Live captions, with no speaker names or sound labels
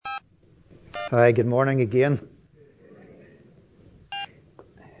Hi, good morning again.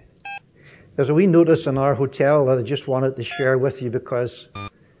 There's a wee notice in our hotel that I just wanted to share with you because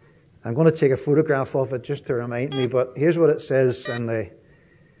I'm going to take a photograph of it just to remind me, but here's what it says in the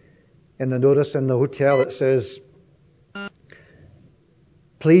notice in the hotel. It says,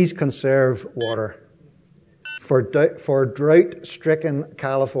 "Please conserve water for drought-stricken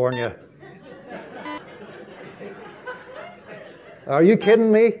California." Are you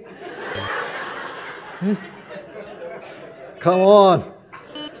kidding me? Come on.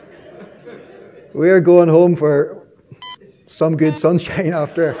 We're going home for some good sunshine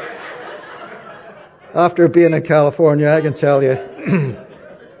after being in California, I can tell you.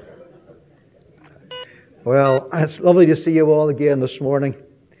 Well, it's lovely to see you all again this morning.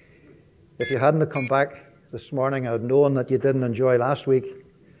 If you hadn't come back this morning, I'd known that you didn't enjoy last week.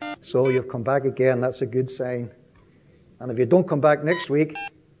 So you've come back again. That's a good sign. And if you don't come back next week,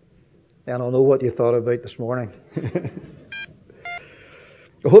 then I'll know what you thought about this morning.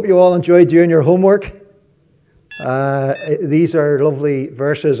 I hope you all enjoyed doing your homework. These are lovely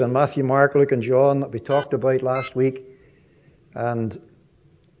verses in Matthew, Mark, Luke and John that we talked about last week. And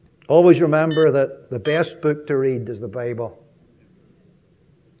always remember that the best book to read is the Bible.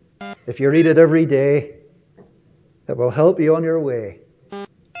 If you read it every day, it will help you on your way.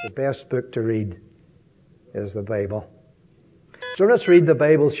 The best book to read is the Bible. So let's read the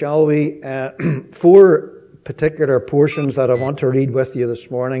Bible, shall we? 4 particular portions that I want to read with you this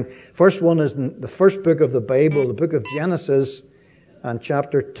morning. First one is the first book of the Bible, the book of Genesis, and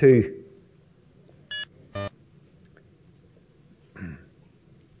chapter 2.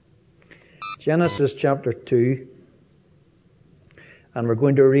 Genesis chapter 2. And we're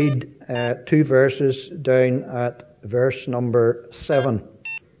going to read 2 verses down at verse number 7.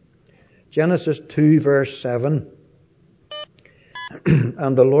 Genesis 2, verse 7.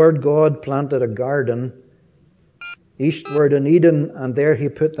 "And the Lord God planted a garden eastward in Eden, and there he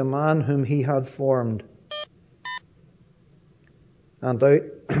put the man whom he had formed. And out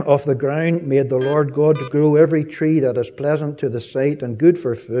of the ground made the Lord God to grow every tree that is pleasant to the sight and good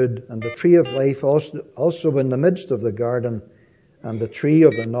for food, and the tree of life also in the midst of the garden, and the tree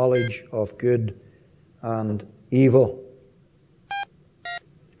of the knowledge of good and evil."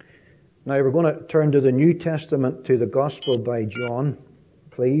 Now we're going to turn to the New Testament, to the Gospel by John,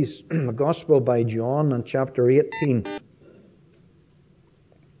 please. The Gospel by John in chapter 18.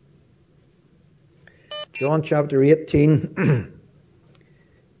 John chapter 18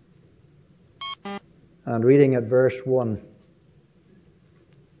 and reading at verse 1.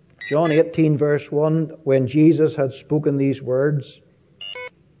 John 18 verse 1, "When Jesus had spoken these words,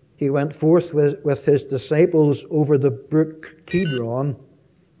 he went forth with his disciples over the brook Kidron,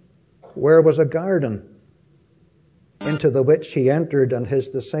 where was a garden, into the which he entered and his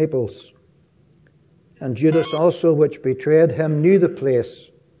disciples. And Judas also, which betrayed him, knew the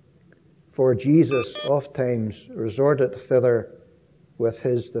place, for Jesus ofttimes resorted thither with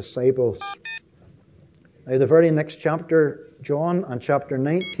his disciples." Now the very next chapter, John, and chapter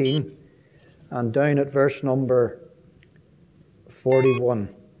 19, and down at verse number 41.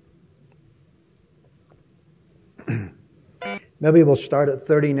 Maybe we'll start at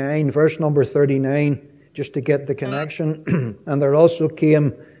 39, verse number 39, just to get the connection. "And there also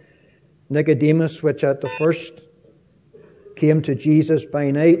came Nicodemus, which at the first came to Jesus by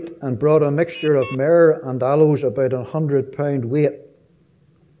night, and brought a mixture of myrrh and aloes about 100 pound weight.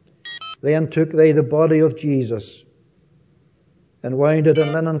 Then took they the body of Jesus, and wound it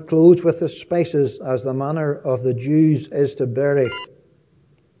in linen clothes with the spices, as the manner of the Jews is to bury.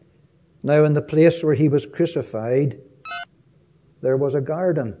 Now in the place where he was crucified, there was a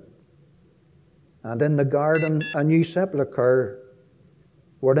garden, and in the garden a new sepulchre,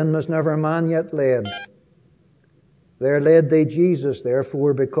 wherein was never man yet laid. There laid they Jesus,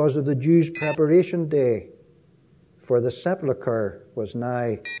 therefore, because of the Jews' preparation day, for the sepulchre was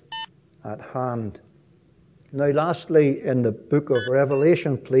nigh at hand." Now lastly, in the book of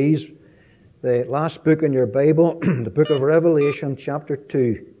Revelation, please, the last book in your Bible, the book of Revelation, chapter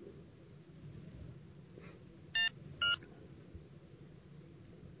 2.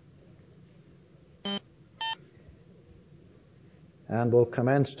 And we'll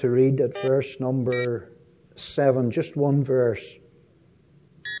commence to read at verse number 7, just one verse.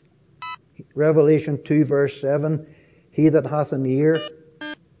 Revelation 2, verse 7, "He that hath an ear,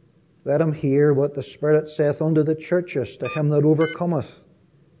 let him hear what the Spirit saith unto the churches. To him that overcometh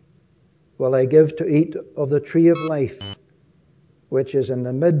will I give to eat of the tree of life, which is in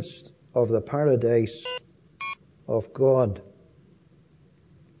the midst of the paradise of God."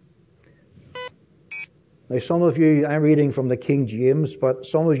 Now, some of you, I'm reading from the King James, but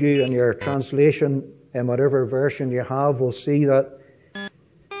some of you in your translation, in whatever version you have, will see that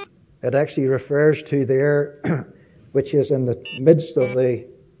it actually refers to there, which is in the midst of the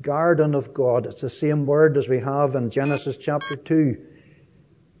garden of God. It's the same word as we have in Genesis chapter 2.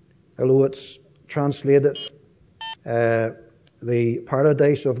 Although it's translated the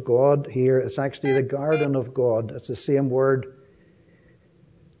paradise of God here, it's actually the garden of God. It's the same word.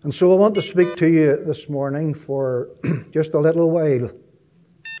 And so I want to speak to you this morning for just a little while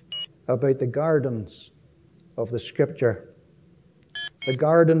about the gardens of the Scripture. The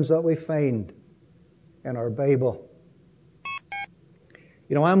gardens that we find in our Bible.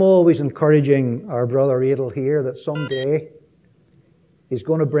 You know, I'm always encouraging our brother Adel here that someday he's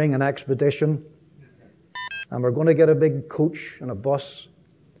going to bring an expedition and we're going to get a big coach and a bus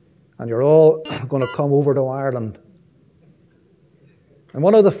and you're all going to come over to Ireland. And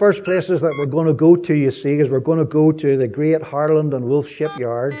one of the first places that we're going to go to, you see, is we're going to go to the great Harland and Wolff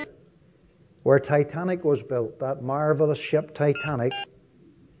shipyard where Titanic was built, that marvelous ship Titanic,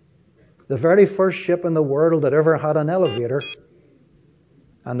 the very first ship in the world that ever had an elevator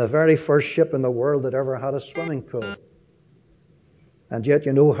and the very first ship in the world that ever had a swimming pool. And yet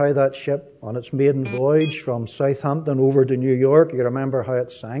you know how that ship, on its maiden voyage from Southampton over to New York, you remember how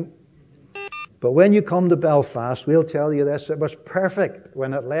it sank. But when you come to Belfast, we'll tell you this, it was perfect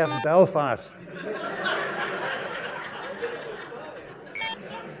when it left Belfast.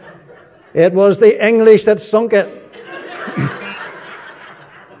 It was the English that sunk it.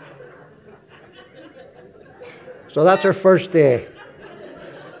 So that's our first day.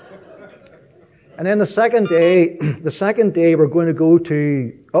 And then the second day we're going to go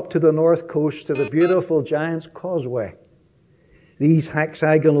up to the north coast to the beautiful Giant's Causeway. These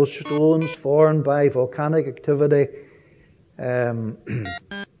hexagonal stones formed by volcanic activity, and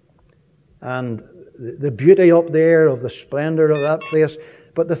the beauty up there of the splendor of that place.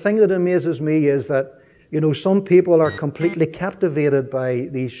 But the thing that amazes me is that, you know, some people are completely captivated by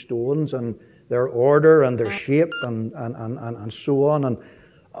these stones and their order and their shape and so on. And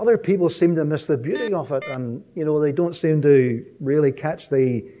other people seem to miss the beauty of it, and, you know, they don't seem to really catch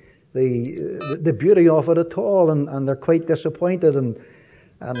the beauty of it at all, and they're quite disappointed, and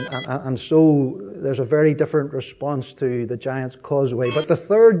so there's a very different response to the Giant's Causeway. But the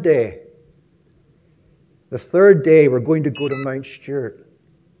third day we're going to go to Mount Stewart.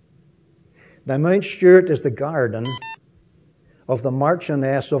 Now, Mount Stewart is the garden of the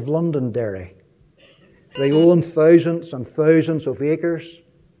Marchioness of Londonderry. They own thousands and thousands of acres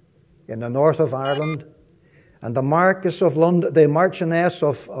in the north of Ireland. And the Marchioness of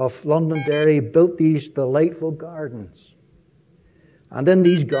Londonderry built these delightful gardens. And in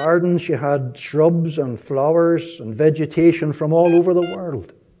these gardens you had shrubs and flowers and vegetation from all over the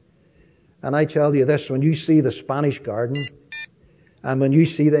world. And I tell you this, when you see the Spanish garden, and when you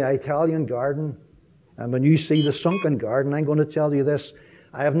see the Italian garden, and when you see the sunken garden, I'm going to tell you this,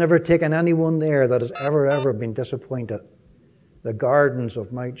 I have never taken anyone there that has ever been disappointed. The gardens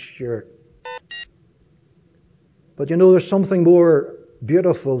of Mount Stewart. But you know, there's something more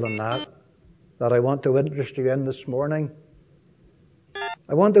beautiful than that I want to interest you in this morning.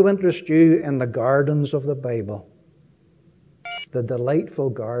 I want to interest you in the gardens of the Bible. The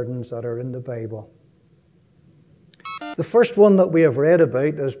delightful gardens that are in the Bible. The first one that we have read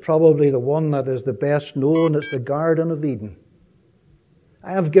about is probably the one that is the best known. It's the Garden of Eden.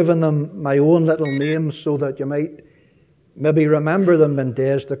 I have given them my own little names so that you might maybe remember them in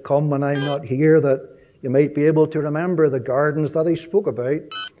days to come when I'm not here, that you might be able to remember the gardens that I spoke about.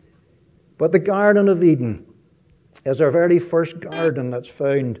 But the Garden of Eden is our very first garden that's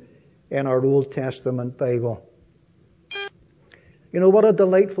found in our Old Testament Bible. You know, what a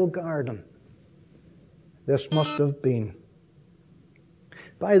delightful garden this must have been.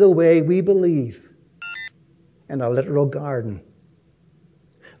 By the way, we believe in a literal garden.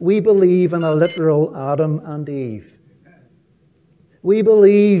 We believe in a literal Adam and Eve. We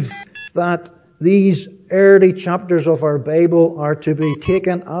believe that these early chapters of our Bible are to be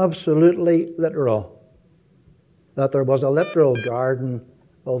taken absolutely literal. That there was a literal Garden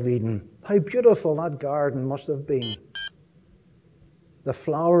of Eden. How beautiful that garden must have been. The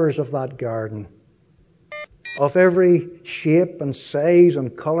flowers of that garden, of every shape and size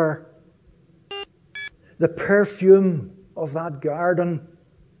and colour. The perfume of that garden.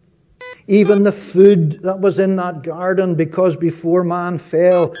 Even the food that was in that garden, because before man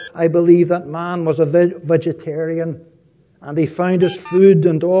fell, I believe that man was a vegetarian, and he found his food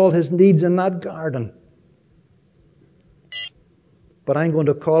and all his needs in that garden. But I'm going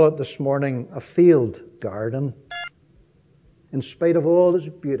to call it this morning a field garden, in spite of all its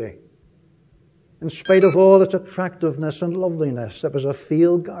beauty. In spite of all its attractiveness and loveliness, it was a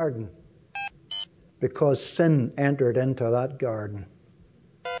field garden because sin entered into that garden.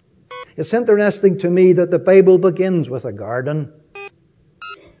 It's interesting to me that the Bible begins with a garden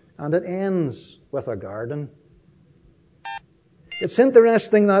and it ends with a garden. It's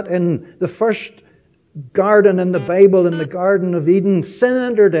interesting that in the first garden in the Bible, in the Garden of Eden, sin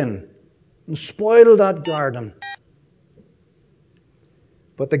entered in and spoiled that garden.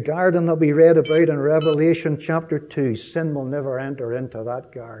 But the garden that we read about in Revelation chapter 2, sin will never enter into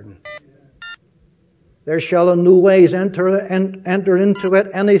that garden. There shall in no ways enter into it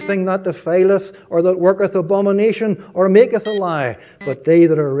anything that defileth, or that worketh abomination, or maketh a lie, but they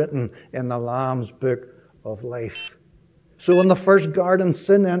that are written in the Lamb's book of life. So in the first garden,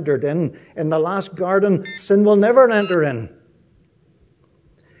 sin entered in. In the last garden, sin will never enter in.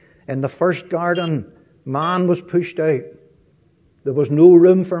 In the first garden, man was pushed out. There was no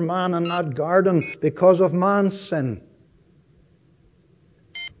room for man in that garden because of man's sin.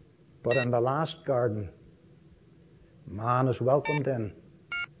 But in the last garden, man is welcomed in.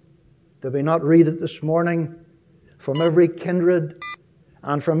 Did we not read it this morning? From every kindred,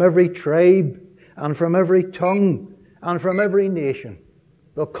 and from every tribe, and from every tongue, and from every nation.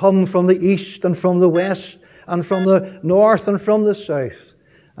 They'll come from the east and from the west, and from the north and from the south.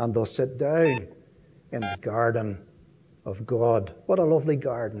 And they'll sit down in the garden of God. What a lovely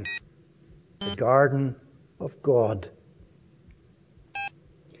garden. The garden of God.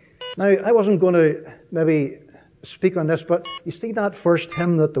 Now, I wasn't going to maybe speak on this, but you see that first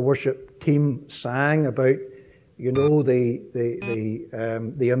hymn that the worship team sang about, you know,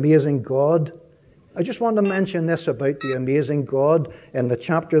 the amazing God. I just want to mention this about the amazing God in the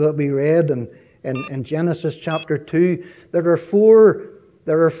chapter that we read in Genesis chapter 2. There are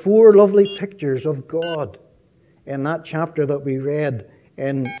four lovely pictures of God in that chapter that we read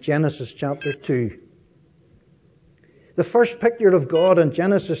in Genesis chapter 2. The first picture of God in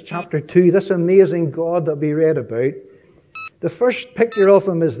Genesis chapter 2, this amazing God that we read about, the first picture of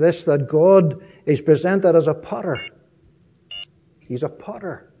him is this, that God is presented as a potter. He's a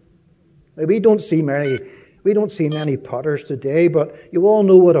potter. Now, we don't see many potters today, but you all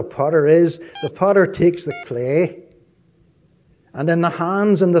know what a potter is. The potter takes the clay, and in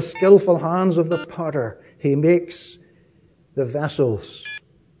the skillful hands of the potter, he makes the vessels.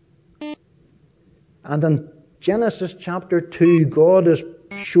 And in Genesis chapter 2, God is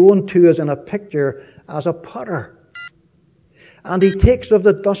shown to us in a picture as a potter. And he takes of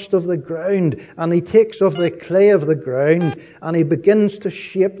the dust of the ground, and he takes of the clay of the ground, and he begins to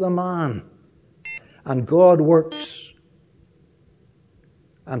shape the man. And God works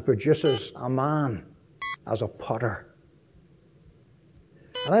and produces a man as a potter.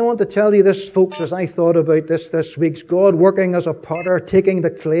 And I want to tell you this, folks, as I thought about this week, God working as a potter, taking the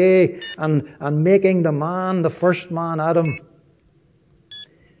clay and making the man, the first man, Adam.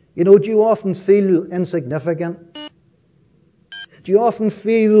 You know, do you often feel insignificant? Do you often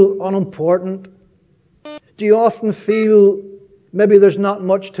feel unimportant? Do you often feel maybe there's not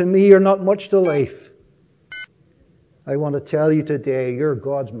much to me or not much to life? I want to tell you today, you're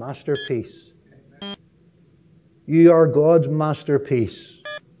God's masterpiece. You are God's masterpiece,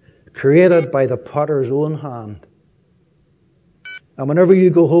 created by the potter's own hand. And whenever you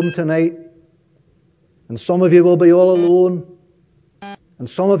go home tonight, and some of you will be all alone, and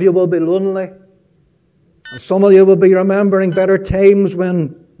some of you will be lonely, and some of you will be remembering better times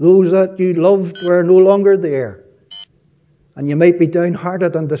when those that you loved were no longer there, and you might be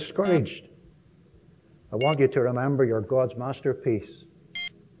downhearted and discouraged. I want you to remember you're God's masterpiece.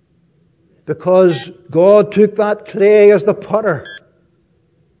 Because God took that clay as the potter,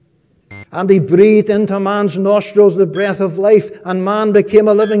 and he breathed into man's nostrils the breath of life, and man became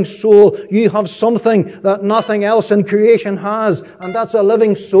a living soul. You have something that nothing else in creation has, and that's a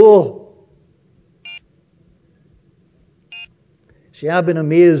living soul. See, I've been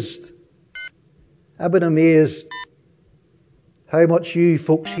amazed how much you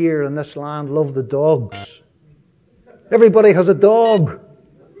folks here in this land love the dogs. Everybody has a dog.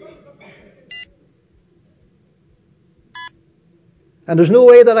 And there's no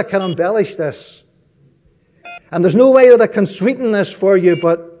way that I can embellish this. And there's no way that I can sweeten this for you,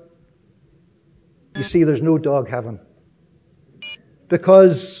 but you see, there's no dog heaven.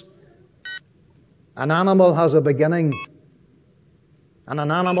 Because an animal has a beginning and an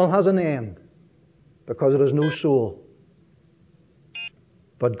animal has an end, because it has no soul.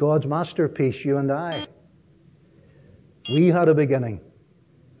 But God's masterpiece, you and I, we had a beginning,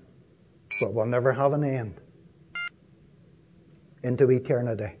 but we'll never have an end into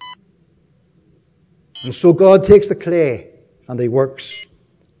eternity. And so God takes the clay and he works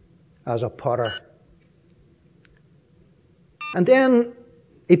as a potter. And then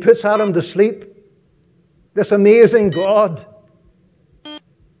he puts Adam to sleep. This amazing God.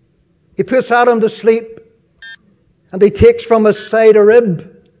 He puts Adam to sleep, and he takes from his side a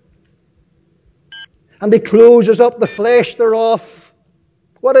rib, and he closes up the flesh thereof.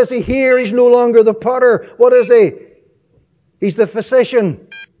 What is he here? He's no longer the potter. What is he? He's the physician.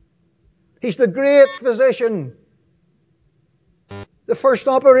 He's the great physician. The first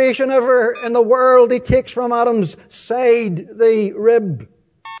operation ever in the world, he takes from Adam's side the rib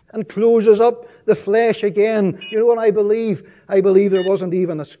and closes up the flesh again. You know what I believe? I believe there wasn't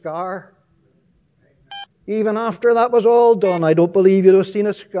even a scar. Even after that was all done, I don't believe you'd have seen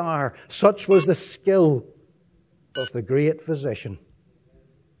a scar. Such was the skill of the great physician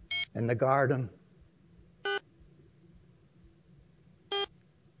in the garden.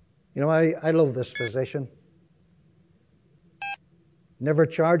 You know, I love this physician. Never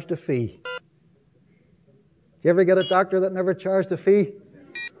charged a fee. Did you ever get a doctor that never charged a fee?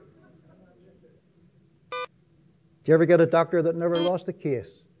 Did you ever get a doctor that never lost a case?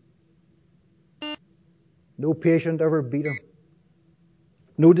 No patient ever beat him.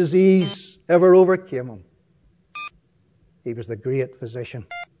 No disease ever overcame him. He was the great physician.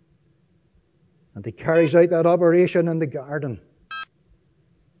 And he carries out that operation in the garden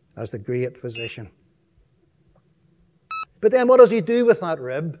as the great physician. But then what does he do with that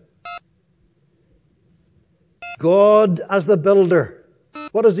rib? God as the builder.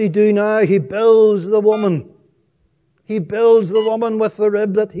 What does he do now? He builds the woman. He builds the woman with the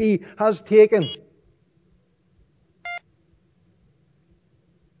rib that he has taken.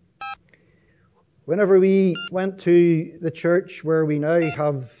 Whenever we went to the church where we now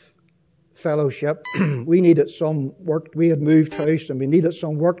have fellowship, we needed some work. We had moved house and we needed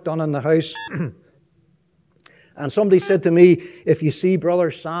some work done in the house. And somebody said to me, if you see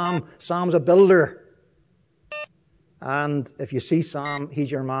Brother Sam, Sam's a builder. And if you see Sam,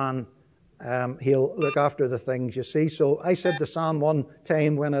 he's your man. He'll look after the things, you see. So I said to Sam one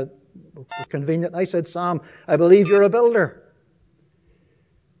time when it was convenient, I said, Sam, I believe you're a builder.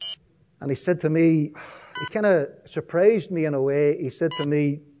 And he said to me, he kind of surprised me in a way. He said to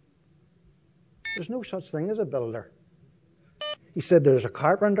me, there's no such thing as a builder. He said there's a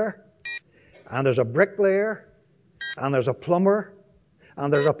carpenter, and there's a bricklayer, and there's a plumber,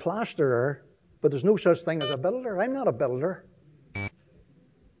 and there's a plasterer, but there's no such thing as a builder. I'm not a builder.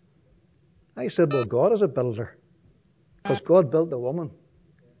 I said, well, God is a builder, because God built the woman.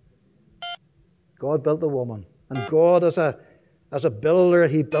 God built the woman. And God, as a builder,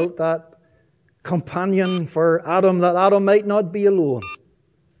 he built that companion for Adam, that Adam might not be alone.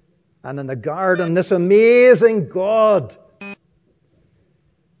 And in the garden, this amazing God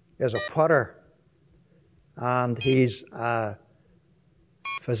is a potter, and he's a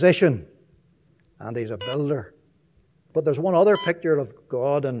physician, and he's a builder. But there's one other picture of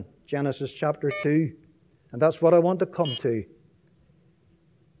God in Genesis chapter 2, and that's what I want to come to.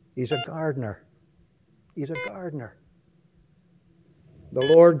 He's a gardener. He's a gardener. The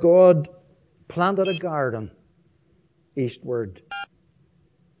Lord God planted a garden eastward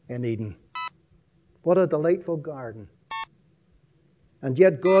in Eden. What a delightful garden. And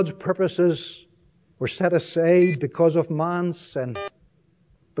yet God's purposes were set aside because of man's sin,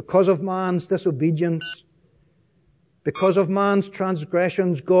 because of man's disobedience, because of man's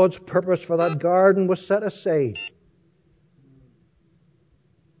transgressions. God's purpose for that garden was set aside.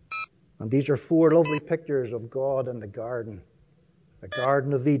 And these are four lovely pictures of God in the garden. The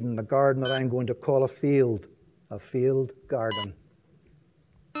Garden of Eden, the garden that I'm going to call a field garden.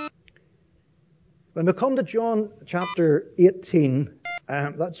 When we come to John chapter 18,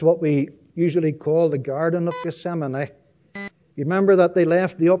 that's what we usually call the Garden of Gethsemane. You remember that they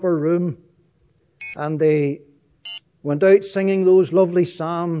left the upper room and they went out singing those lovely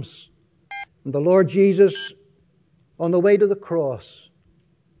psalms. And the Lord Jesus, on the way to the cross,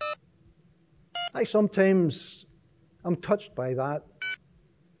 I sometimes am touched by that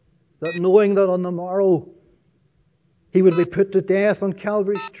knowing that on the morrow he would be put to death on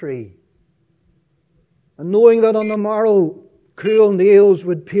Calvary's tree, and knowing that on the morrow cruel nails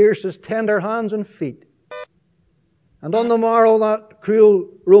would pierce his tender hands and feet, and on the morrow that cruel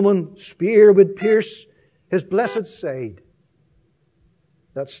Roman spear would pierce his blessed side,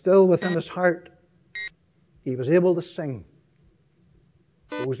 that still within his heart he was able to sing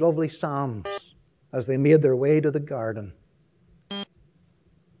those lovely psalms as they made their way to the garden.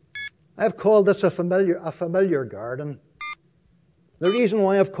 I've called this a familiar garden. The reason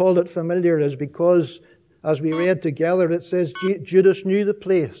why I've called it familiar is because, as we read together, it says Judas knew the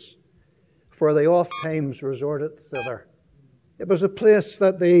place, for they oft times resorted thither. It was a place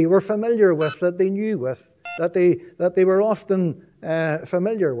that they were familiar with, that they knew that they were often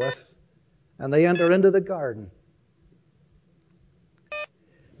familiar with. And they enter into the garden.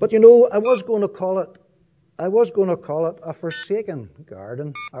 But I was going to call it a forsaken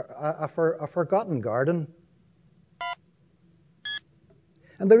garden, a forgotten garden.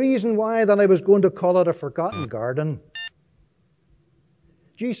 And the reason why that I was going to call it a forgotten garden,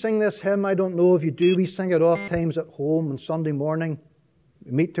 do you sing this hymn? I don't know if you do. We sing it oft times at home on Sunday morning.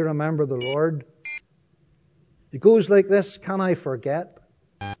 We meet to remember the Lord. It goes like this: Can I forget?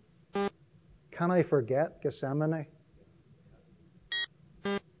 Can I forget Gethsemane?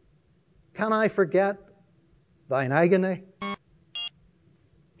 Can I forget thine agony?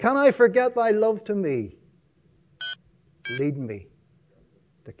 Can I forget thy love to me? Lead me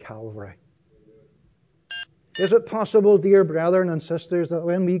to Calvary. Is it possible, dear brethren and sisters, that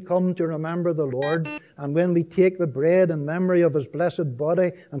when we come to remember the Lord, and when we take the bread in memory of His blessed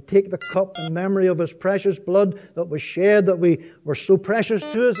body, and take the cup in memory of His precious blood that was shed, that we were so precious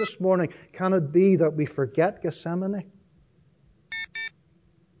to us this morning, can it be that we forget Gethsemane?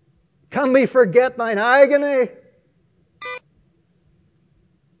 Can we forget thine agony?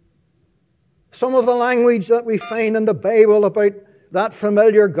 Some of the language that we find in the Bible about that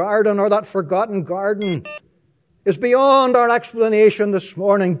familiar garden or that forgotten garden is beyond our explanation this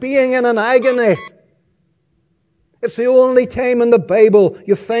morning. Being in an agony. It's the only time in the Bible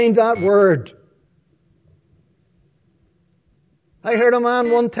you find that word. I heard a man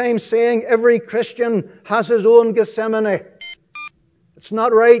one time saying every Christian has his own Gethsemane. It's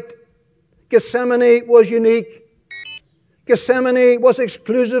not right. Gethsemane was unique. Gethsemane was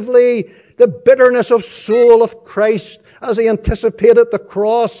exclusively the bitterness of soul of Christ as He anticipated the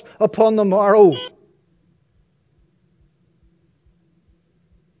cross upon the morrow.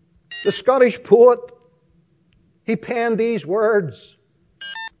 The Scottish poet, he penned these words: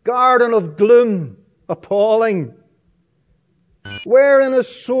 Garden of gloom, appalling, wherein is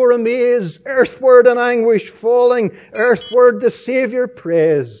sore amaze, earthward in anguish falling, earthward the Saviour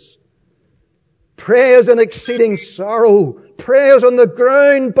prays. Prays in exceeding sorrow, prays on the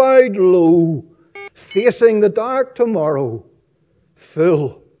ground bowed low, facing the dark tomorrow,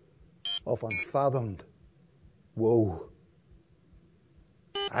 full of unfathomed woe.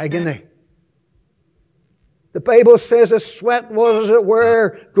 Agony. The Bible says His sweat was, as it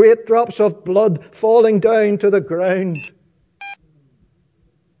were, great drops of blood falling down to the ground.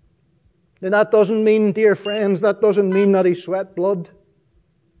 And that doesn't mean, dear friends, that He sweat blood.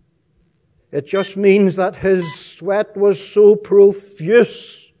 It just means that His sweat was so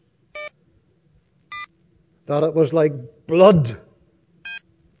profuse that it was like blood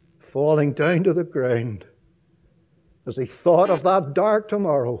falling down to the ground as He thought of that dark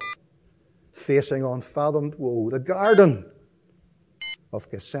tomorrow facing unfathomed woe, the Garden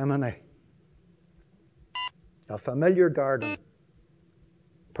of Gethsemane. A familiar garden,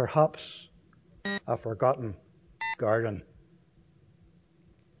 perhaps a forgotten garden.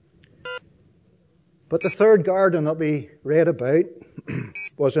 But the third garden that we read about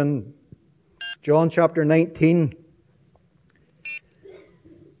was in John chapter 19.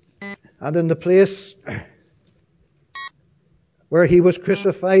 And in the place where He was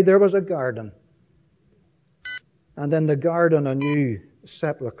crucified, there was a garden. And in the garden, a new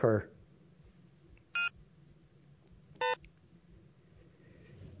sepulchre.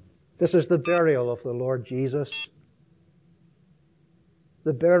 This is the burial of the Lord Jesus.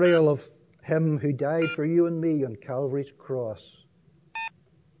 The burial of Him who died for you and me on Calvary's cross.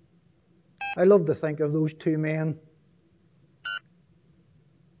 I love to think of those two men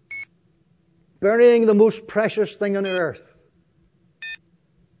burying the most precious thing on earth,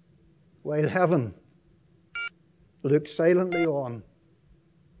 while heaven looked silently on.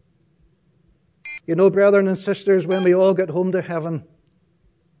 You know, brethren and sisters, when we all get home to heaven,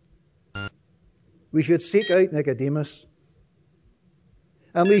 we should seek out Nicodemus.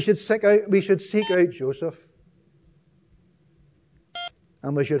 And we should seek out Joseph.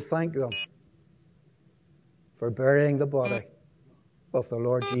 And we should thank them for burying the body of the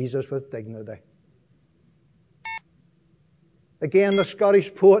Lord Jesus with dignity. Again, the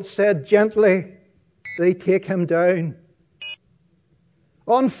Scottish poet said, gently they take Him down,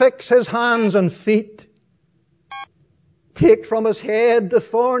 unfix His hands and feet, take from His head the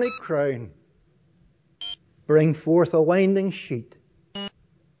thorny crown, bring forth a winding sheet.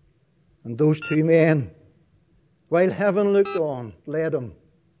 And those two men, while heaven looked on, led Him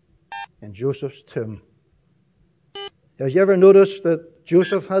in Joseph's tomb. Have you ever noticed that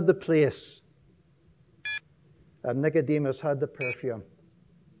Joseph had the place and Nicodemus had the perfume?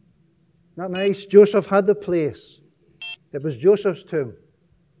 Not nice? Joseph had the place. It was Joseph's tomb.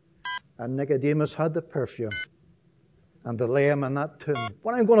 And Nicodemus had the perfume. And they lay him in that tomb.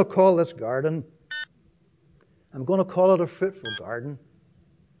 What I'm going to call this garden, I'm going to call it a fruitful garden.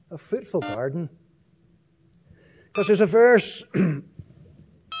 A fruitful garden. Because there's a verse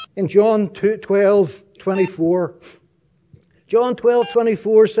in John 12:24. John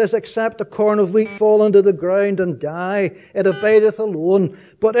 12:24 says, except a corn of wheat fall into the ground and die, it abideth alone.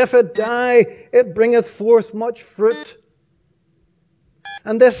 But if it die, it bringeth forth much fruit.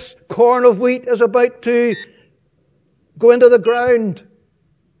 And this corn of wheat is about to go into the ground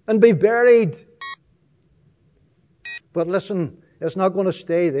and be buried. But listen, it's not going to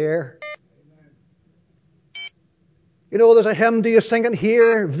stay there. You know, there's a hymn, do you sing it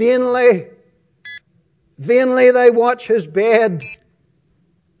here? Vainly they watch his bed,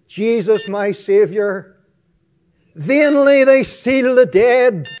 Jesus my Saviour. Vainly they seal the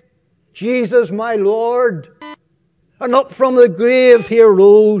dead, Jesus my Lord. And up from the grave he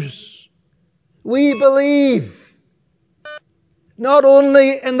arose. We believe not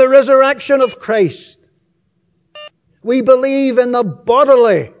only in the resurrection of Christ, we believe in the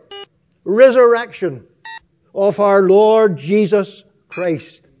bodily resurrection of our Lord Jesus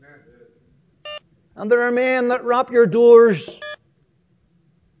Christ. And there are men that rap your doors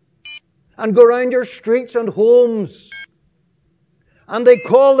and go around your streets and homes, and they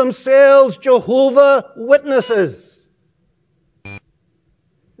call themselves Jehovah's Witnesses.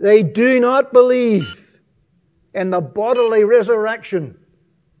 They do not believe in the bodily resurrection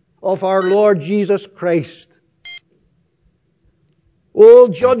of our Lord Jesus Christ.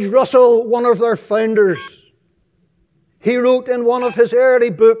 Old Judge Russell, one of their founders, he wrote in one of his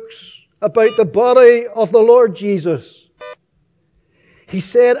early books about the body of the Lord Jesus. He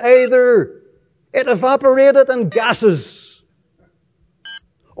said either it evaporated in gases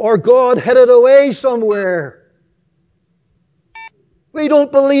or God hid it away somewhere. We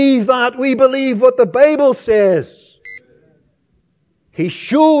don't believe that. We believe what the Bible says. He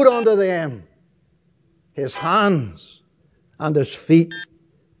showed unto them his hands and his feet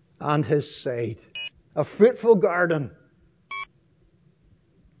and his side. A fruitful garden.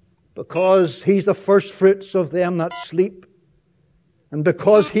 Because he's the first fruits of them that sleep. And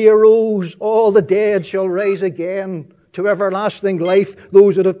because he arose, all the dead shall rise again to everlasting life,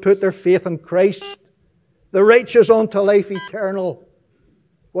 those that have put their faith in Christ. The righteous unto life eternal.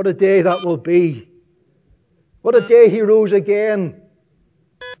 What a day that will be. What a day he rose again.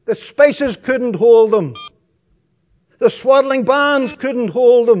 The spices couldn't hold him. The swaddling bands couldn't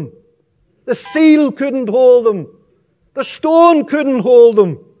hold him. The seal couldn't hold him. The stone couldn't hold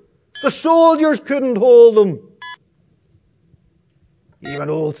him. The soldiers couldn't hold him. Even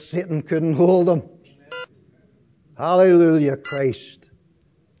old Satan couldn't hold him. Hallelujah, Christ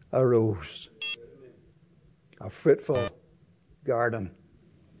arose. A fruitful garden.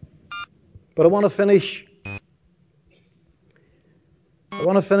 But I want to finish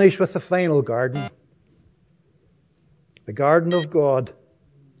with the final garden. The garden of God.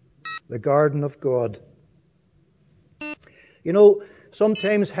 The garden of God. You know,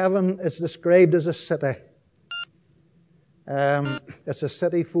 sometimes heaven is described as a city. It's a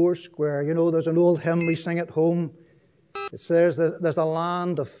city four square. You know, there's an old hymn we sing at home. It says that there's a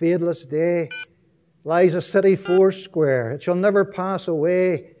land of fadeless day. Lies a city four square. It shall never pass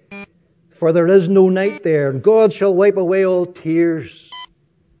away. For there is no night there, and God shall wipe away all tears.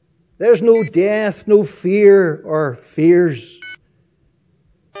 There's no death, no fear or fears.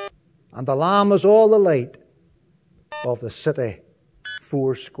 And the Lamb is all the light of the city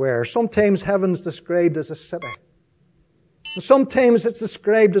four square. Sometimes heaven's described as a city. And sometimes it's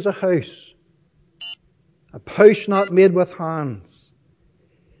described as a house. A house not made with hands.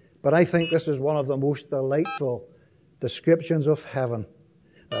 But I think this is one of the most delightful descriptions of heaven.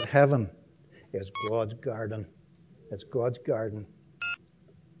 That heaven is God's garden. It's God's garden.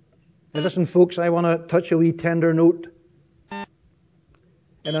 Now listen, folks, I want to touch a wee tender note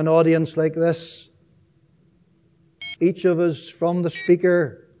in an audience like this. Each of us, from the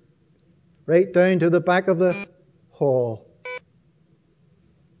speaker right down to the back of the hall,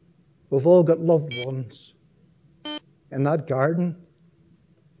 we've all got loved ones in that garden.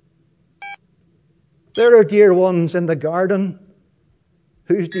 There are dear ones in the garden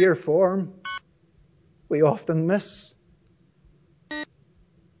whose dear form we often miss.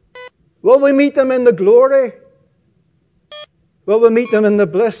 Will we meet them in the glory? Will we meet them in the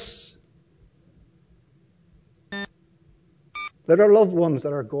bliss? There are loved ones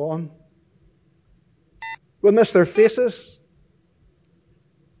that are gone. We miss their faces.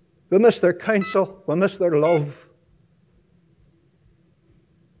 We miss their counsel. We miss their love.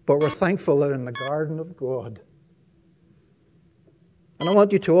 But we're thankful they're in the garden of God. And I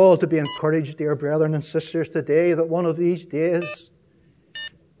want you to all to be encouraged, dear brethren and sisters, today that one of these days,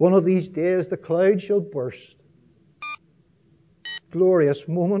 the clouds shall burst. Glorious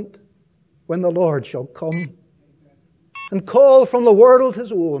moment when the Lord shall come and call from the world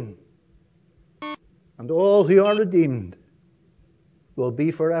his own. And all who are redeemed will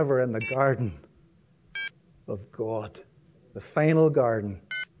be forever in the garden of God, the final garden.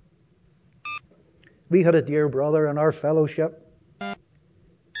 We had a dear brother in our fellowship.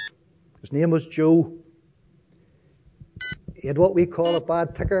 His name was Joe. He had what we call a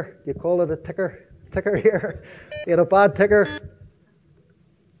bad ticker. You call it a ticker? Ticker here. He had a bad ticker.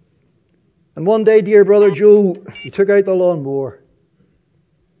 And one day, dear brother Joe, he took out the lawnmower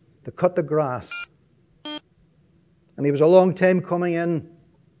to cut the grass. And he was a long time coming in.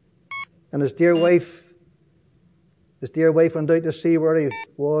 And his dear wife went out to see where he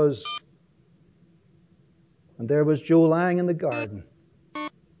was. And there was Joe lying in the garden.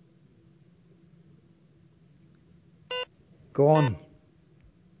 Gone.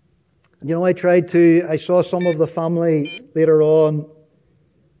 And you know, I saw some of the family later on,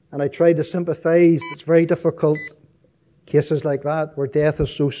 and I tried to sympathize. It's very difficult, cases like that, where death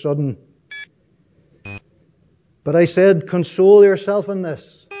is so sudden. But I said, console yourself in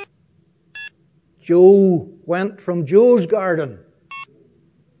this. Joe went from Joe's garden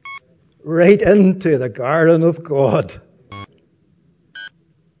right into the garden of God.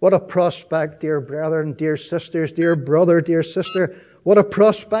 What a prospect, dear brethren, dear sisters, dear brother, dear sister. What a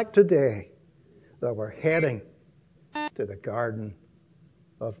prospect today that we're heading to the garden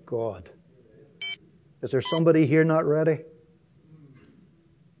of God. Is there somebody here not ready?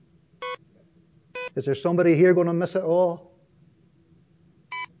 Is there somebody here going to miss it all?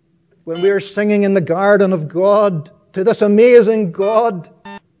 When we are singing in the garden of God to this amazing God,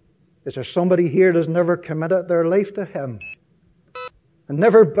 is there somebody here that's never committed their life to Him and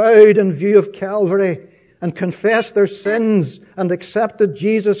never bowed in view of Calvary and confessed their sins and accepted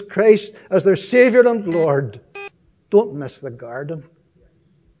Jesus Christ as their Savior and Lord? Don't miss the garden.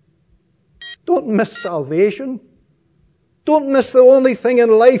 Don't miss salvation. Don't miss the only thing in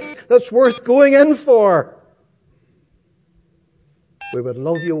life that's worth going in for. We would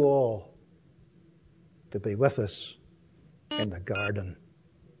love you all to be with us in the garden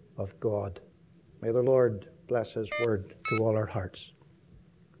of God. May the Lord bless His word to all our hearts.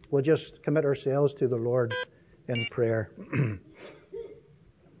 We'll just commit ourselves to the Lord in prayer.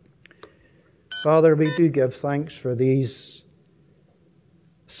 Father, we do give thanks for these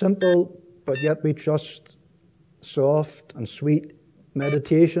simple, but yet we trust soft and sweet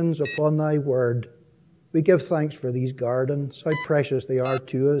meditations upon Thy word. We give thanks for these gardens, how precious they are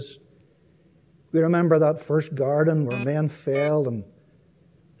to us. We remember that first garden where men fell and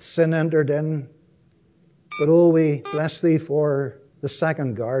sin entered in. But oh, we bless Thee for the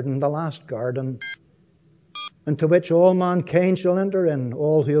second garden, the last garden, into which all mankind shall enter in,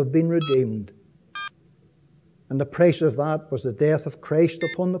 all who have been redeemed. And the price of that was the death of Christ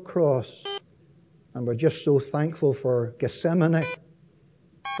upon the cross. And we're just so thankful for Gethsemane,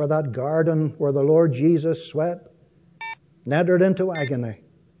 for that garden where the Lord Jesus sweat and entered into agony,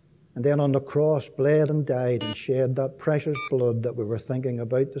 and then on the cross bled and died and shed that precious blood that we were thinking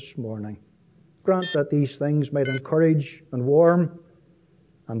about this morning. Grant that these things might encourage and warm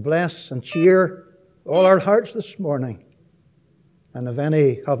and bless and cheer all our hearts this morning. And if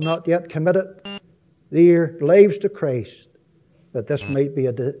any have not yet committed their lives to Christ, that this might be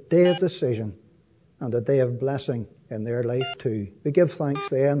a day of decision and a day of blessing in their life too. We give thanks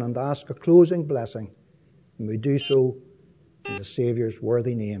then and ask a closing blessing, and we do so in the Saviour's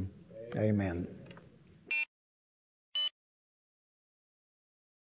worthy name. Amen.